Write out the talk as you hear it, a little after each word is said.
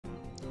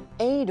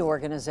Aid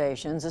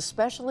organizations,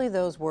 especially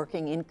those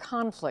working in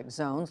conflict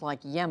zones like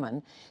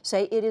Yemen,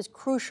 say it is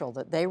crucial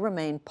that they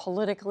remain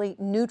politically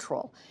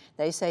neutral.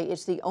 They say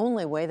it's the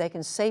only way they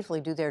can safely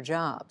do their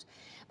jobs.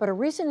 But a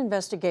recent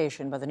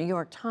investigation by the New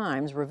York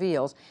Times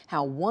reveals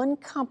how one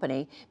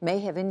company may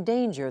have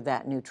endangered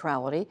that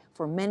neutrality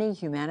for many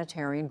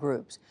humanitarian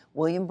groups.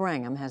 William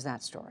Brangham has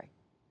that story.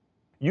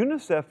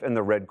 UNICEF and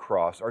the Red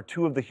Cross are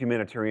two of the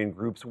humanitarian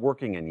groups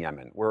working in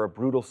Yemen, where a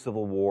brutal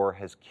civil war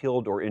has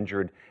killed or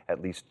injured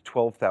at least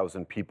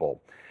 12,000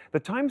 people. The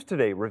Times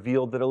today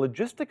revealed that a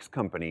logistics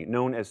company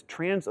known as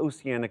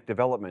Transoceanic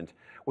Development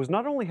was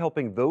not only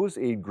helping those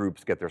aid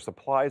groups get their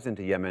supplies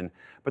into Yemen,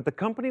 but the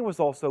company was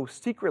also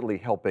secretly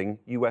helping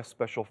U.S.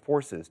 Special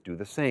Forces do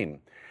the same.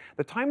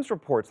 The Times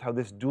reports how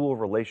this dual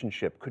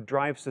relationship could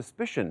drive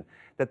suspicion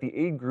that the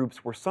aid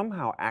groups were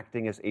somehow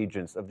acting as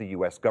agents of the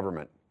U.S.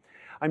 government.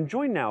 I'm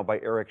joined now by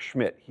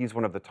Schmitt. He's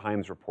one of the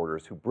Times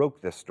reporters who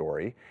broke this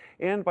story,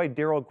 and by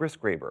Daryl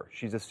Grisgraber.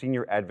 She's a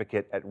senior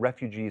advocate at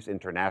Refugees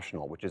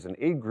International, which is an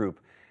aid group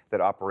that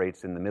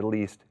operates in the Middle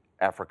East,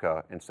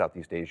 Africa, and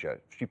Southeast Asia.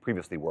 She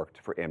previously worked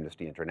for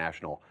Amnesty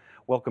International.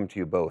 Welcome to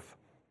you both.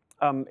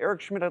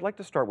 Schmitt, I'd like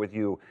to start with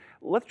you.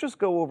 Let's just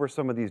go over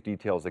some of these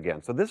details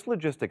again. So this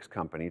logistics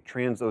company,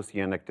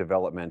 Transoceanic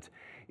Development,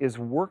 is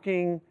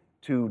working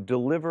to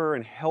deliver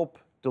and help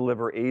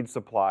deliver aid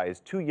supplies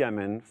to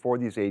Yemen for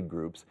these aid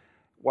groups,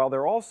 while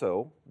they're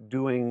also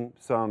doing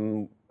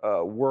some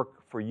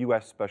work for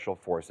U.S. Special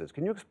Forces.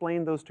 Can you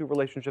explain those two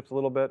relationships a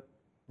little bit?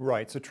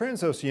 Right. So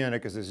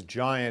Transoceanic is this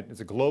giant, it's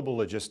a global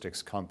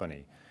logistics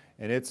company,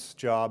 and its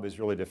job is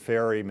really to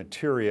ferry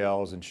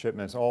materials and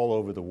shipments all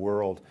over the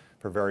world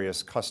for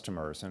various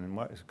customers. And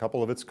a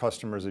couple of its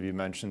customers, as you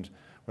mentioned,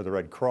 were the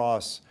Red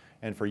Cross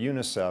and for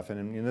UNICEF.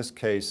 And in this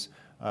case,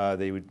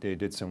 they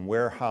did some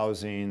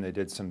warehousing, they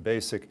did some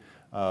basic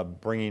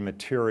bringing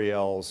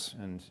materials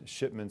and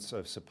shipments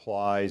of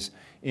supplies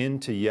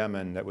into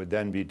Yemen that would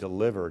then be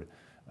delivered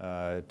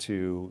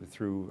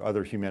through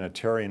other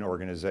humanitarian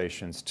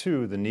organizations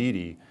to the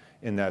needy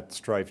in that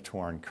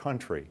strife-torn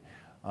country.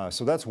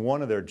 So that's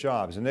one of their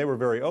jobs, and they were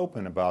very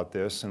open about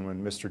this. And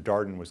when Mr.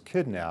 Darden was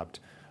kidnapped,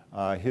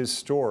 his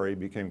story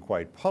became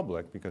quite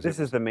public because this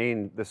is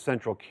the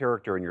central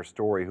character in your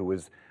story who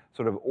was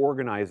sort of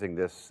organizing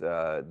this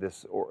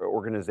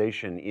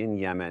organization in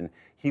Yemen.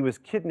 He was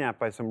kidnapped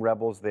by some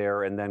rebels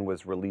there and then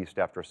was released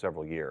after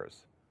several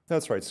years.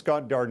 That's right.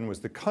 Scott Darden was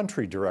the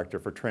country director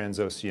for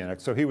Transoceanic,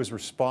 so he was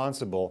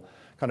responsible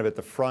kind of at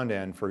the front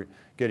end for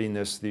getting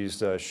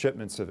these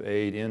shipments of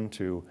aid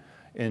into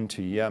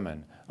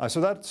Yemen.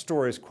 So that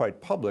story is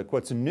quite public.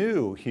 What's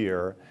new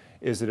here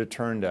is that it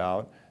turned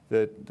out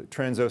that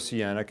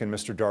Transoceanic and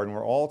Mr. Darden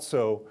were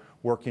also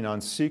working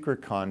on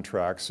secret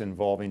contracts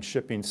involving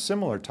shipping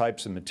similar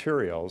types of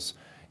materials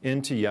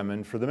into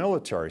Yemen for the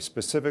military,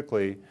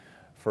 specifically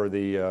for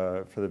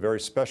the very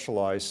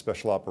specialized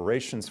special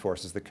operations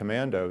forces, the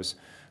commandos,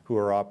 who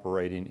are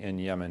operating in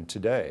Yemen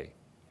today.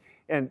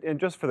 And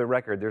just for the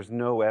record, there's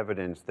no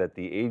evidence that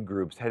the aid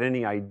groups had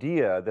any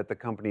idea that the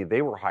company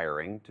they were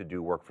hiring to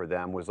do work for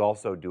them was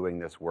also doing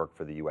this work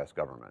for the U.S.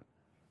 government.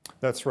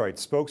 That's right.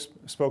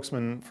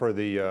 Spokesman for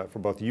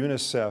both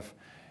UNICEF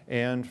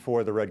and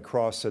for the Red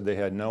Cross said they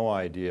had no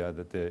idea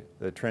that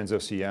the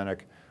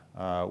Transoceanic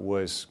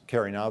was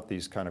carrying out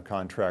these kind of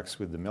contracts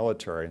with the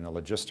military and the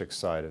logistics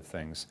side of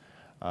things.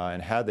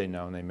 And had they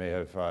known, they may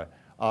have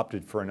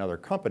opted for another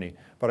company.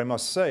 But I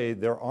must say,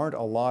 there aren't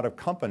a lot of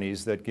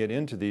companies that get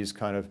into these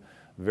kind of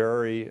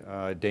very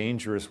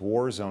dangerous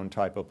war zone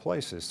type of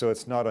places. So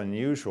it's not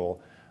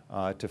unusual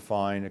to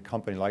find a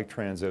company like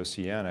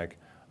Transoceanic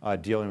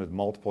dealing with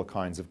multiple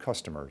kinds of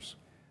customers.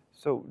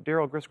 So,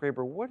 Daryl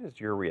Grisgraber, what is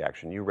your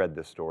reaction? You read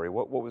this story.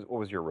 What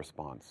was your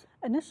response?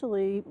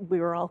 Initially,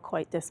 we were all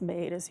quite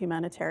dismayed as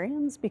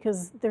humanitarians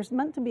because there's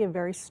meant to be a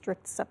very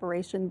strict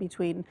separation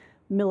between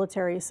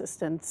military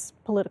assistance,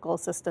 political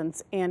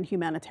assistance, and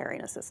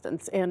humanitarian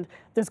assistance. And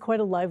there's quite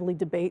a lively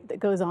debate that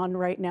goes on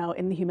right now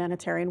in the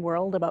humanitarian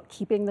world about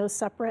keeping those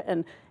separate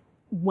and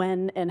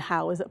when and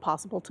how is it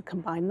possible to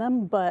combine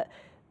them. But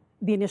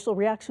the initial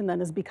reaction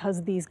then is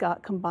because these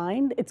got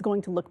combined, it's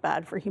going to look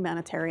bad for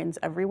humanitarians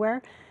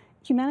everywhere.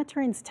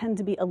 Humanitarians tend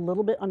to be a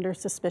little bit under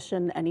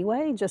suspicion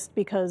anyway, just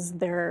because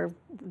they're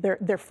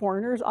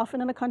foreigners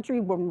often in a country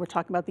when we're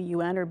talking about the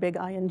UN or big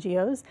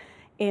INGOs,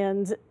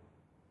 and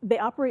they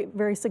operate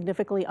very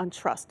significantly on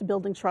trust,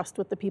 building trust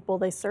with the people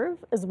they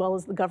serve, as well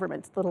as the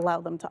governments that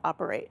allow them to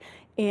operate.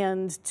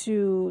 And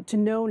to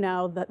know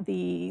now that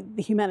the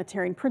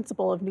humanitarian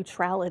principle of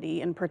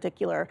neutrality in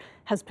particular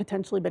has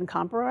potentially been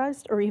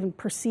compromised or even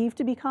perceived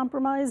to be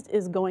compromised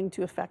is going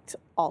to affect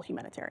all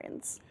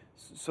humanitarians.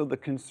 So the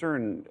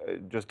concern,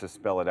 just to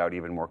spell it out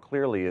even more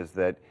clearly, is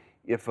that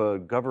if a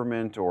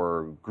government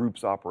or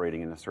groups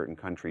operating in a certain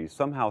country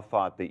somehow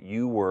thought that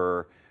you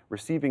were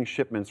receiving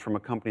shipments from a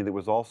company that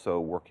was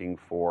also working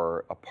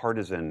for a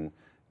partisan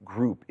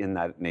group in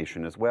that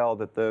nation as well,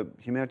 that the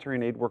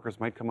humanitarian aid workers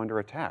might come under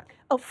attack.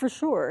 Oh, for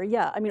sure,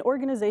 yeah. I mean,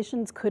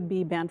 organizations could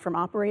be banned from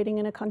operating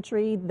in a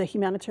country. The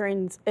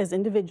humanitarians as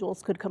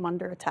individuals could come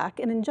under attack.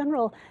 And in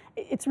general,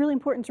 it's really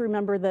important to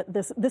remember that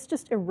this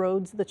just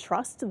erodes the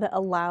trust that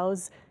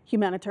allows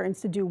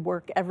humanitarians to do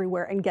work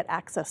everywhere and get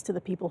access to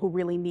the people who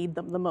really need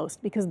them the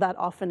most, because that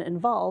often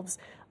involves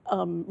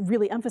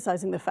really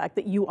emphasizing the fact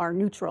that you are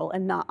neutral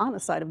and not on a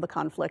side of the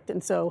conflict.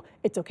 And so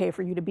it's okay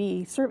for you to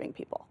be serving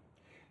people.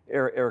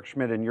 Eric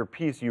Schmitt, in your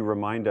piece, you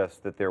remind us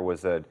that there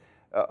was a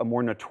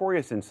more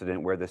notorious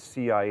incident where the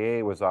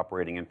CIA was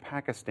operating in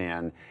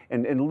Pakistan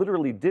and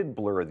literally did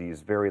blur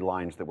these very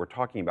lines that we're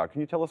talking about. Can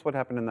you tell us what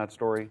happened in that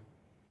story?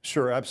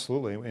 Sure,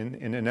 absolutely.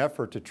 In an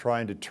effort to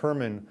try and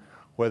determine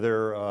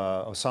whether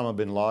Osama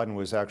bin Laden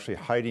was actually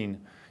hiding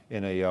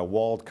in a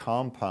walled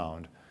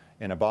compound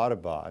in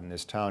Abbottabad, in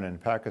this town in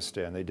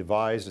Pakistan, they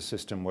devised a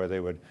system where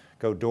they would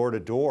go door to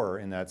door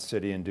in that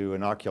city and do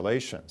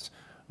inoculations.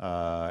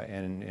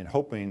 And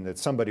hoping that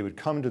somebody would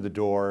come to the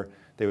door,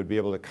 they would be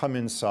able to come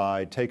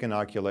inside, take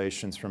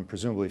inoculations from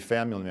presumably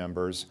family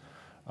members,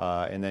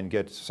 and then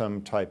get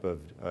some type of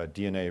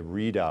DNA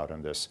readout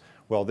on this.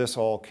 Well, this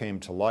all came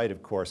to light,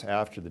 of course,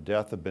 after the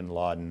death of bin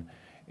Laden,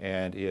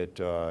 and it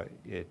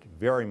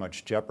very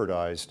much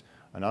jeopardized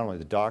not only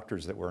the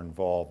doctors that were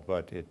involved,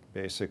 but it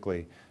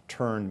basically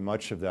turned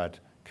much of that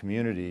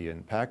community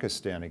in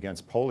Pakistan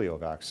against polio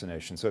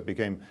vaccination. So it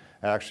became,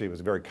 actually, it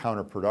was very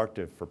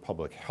counterproductive for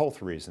public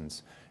health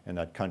reasons in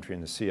that country,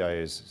 and the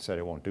CIA said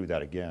it won't do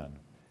that again.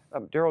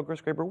 Daryl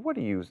Grisgraber,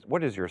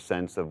 what is your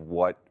sense of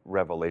what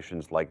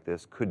revelations like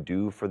this could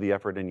do for the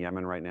effort in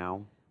Yemen right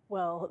now?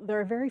 Well, there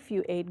are very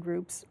few aid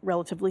groups,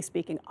 relatively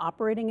speaking,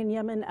 operating in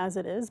Yemen as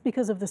it is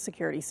because of the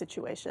security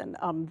situation.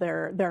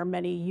 There are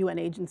many UN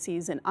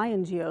agencies and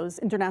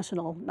INGOs,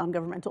 international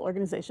non-governmental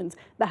organizations,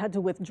 that had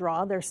to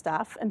withdraw their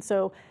staff. And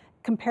so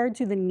compared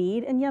to the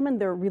need in Yemen,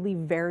 there are really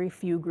very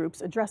few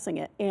groups addressing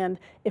it. And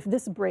if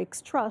this breaks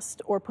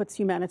trust or puts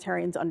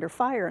humanitarians under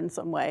fire in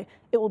some way,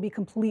 it will be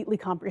completely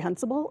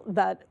comprehensible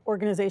that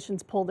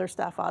organizations pull their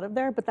staff out of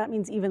there. But that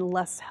means even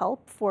less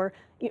help for,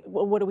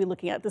 what are we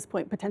looking at this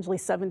point? Potentially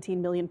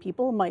 17 million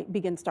people might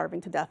begin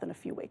starving to death in a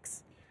few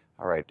weeks.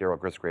 All right, Daryl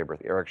Grisgraber,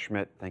 Eric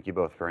Schmitt, thank you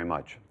both very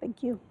much.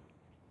 Thank you.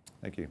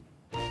 Thank you.